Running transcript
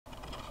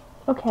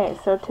Okay,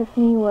 so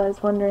Tiffany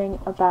was wondering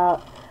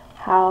about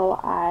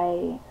how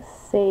I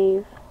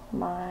save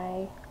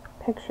my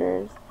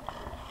pictures.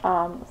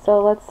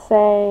 So let's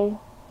say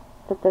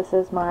that this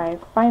is my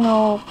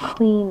final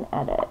clean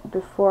edit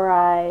before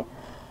I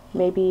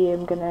maybe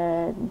am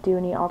gonna do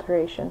any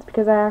alterations,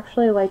 because I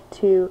actually like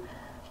to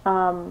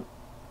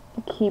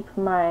keep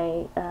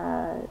my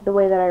the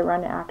way that I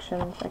run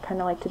actions. I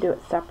kind of like to do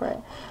it separate.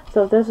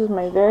 So if this is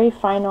my very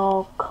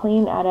final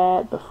clean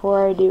edit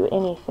before I do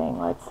anything,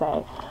 let's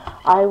say,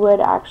 I would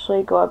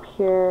actually go up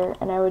here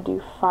and I would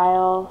do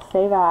File,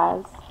 Save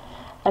As,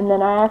 and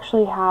then I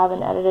actually have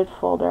an edited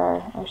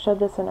folder. I showed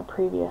this in a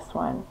previous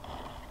one,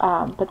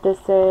 but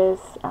this is,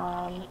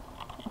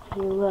 if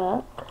you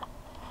look,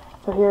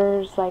 so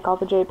here's like all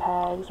the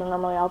JPEGs, or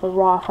normally all the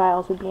raw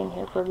files would be in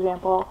here, for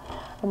example,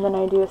 and then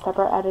I do a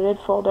separate edited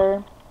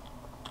folder,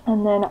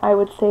 and then I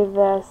would save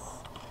this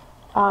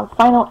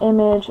final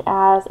image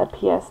as a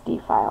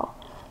PSD file.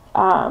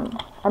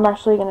 I'm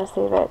actually going to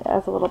save it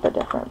as a little bit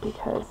different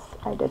because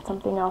I did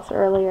something else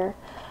earlier,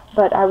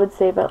 but I would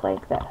save it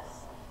like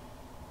this.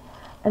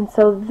 And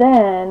so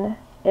then,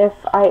 if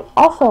I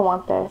also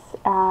want this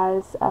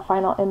as a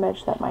final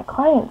image that my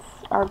clients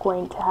are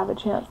going to have a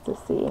chance to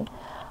see,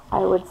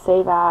 I would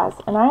save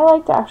as, and I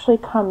like to actually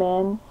come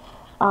in,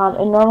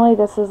 and normally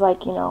this is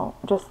like, you know,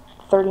 just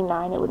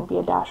 39, it wouldn't be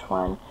a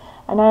 -1,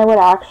 and I would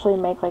actually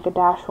make like a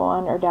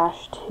 -1 or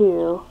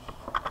 -2,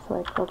 so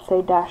like let's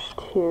say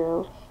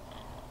 -2,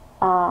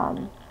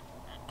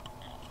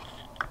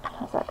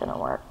 how's that going to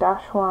work,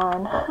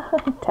 -1,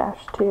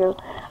 -2,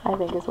 I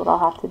think is what I'll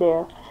have to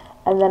do,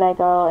 and then I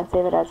go and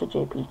save it as a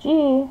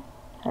JPG,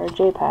 or a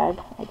JPEG,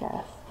 I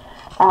guess,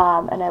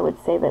 and I would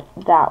save it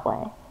that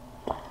way.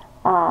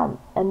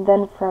 And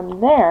then from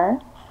there,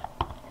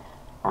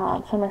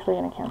 so I'm actually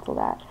going to cancel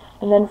that.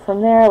 And then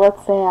from there,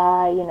 let's say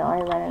I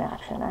run an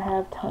action. I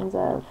have tons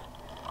of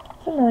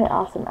some really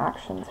awesome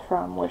actions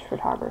from Wish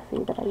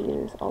Photography that I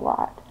use a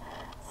lot.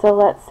 So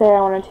let's say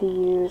I wanted to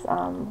use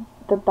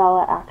the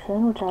Bella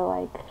action, which I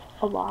like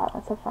a lot.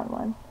 That's a fun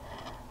one.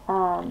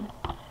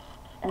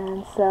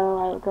 And so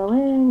I would go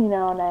in,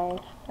 and I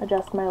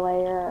adjust my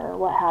layer or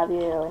what have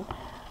you, and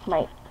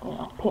might,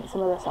 paint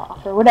some of this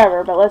off or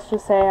whatever, but let's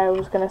just say I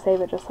was going to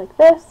save it just like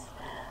this.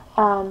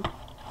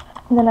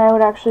 Then I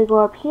would actually go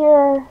up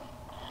here,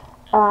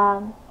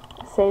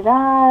 save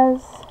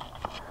as,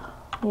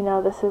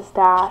 this is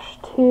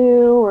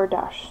 -2 or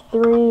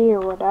 -3 or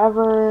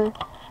whatever,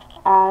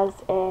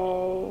 as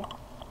a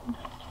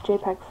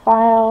JPEG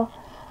file,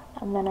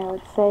 and then I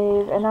would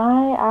save, and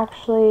I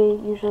actually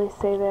usually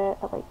save it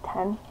at like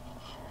 10.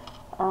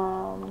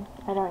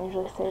 I don't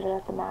usually save it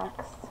at the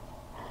max.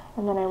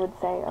 And then I would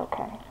say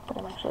okay, but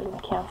I'm actually going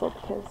to cancel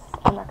because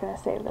I'm not going to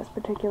save this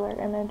particular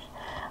image.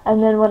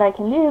 And then what I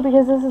can do,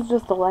 because this is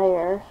just a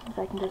layer, is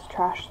I can just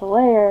trash the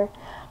layer,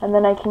 and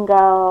then I can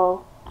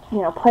go,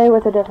 play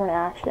with a different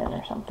action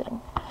or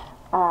something.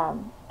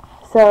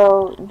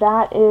 So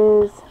that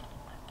is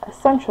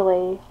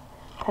essentially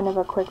kind of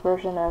a quick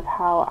version of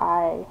how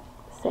I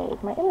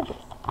save my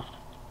images.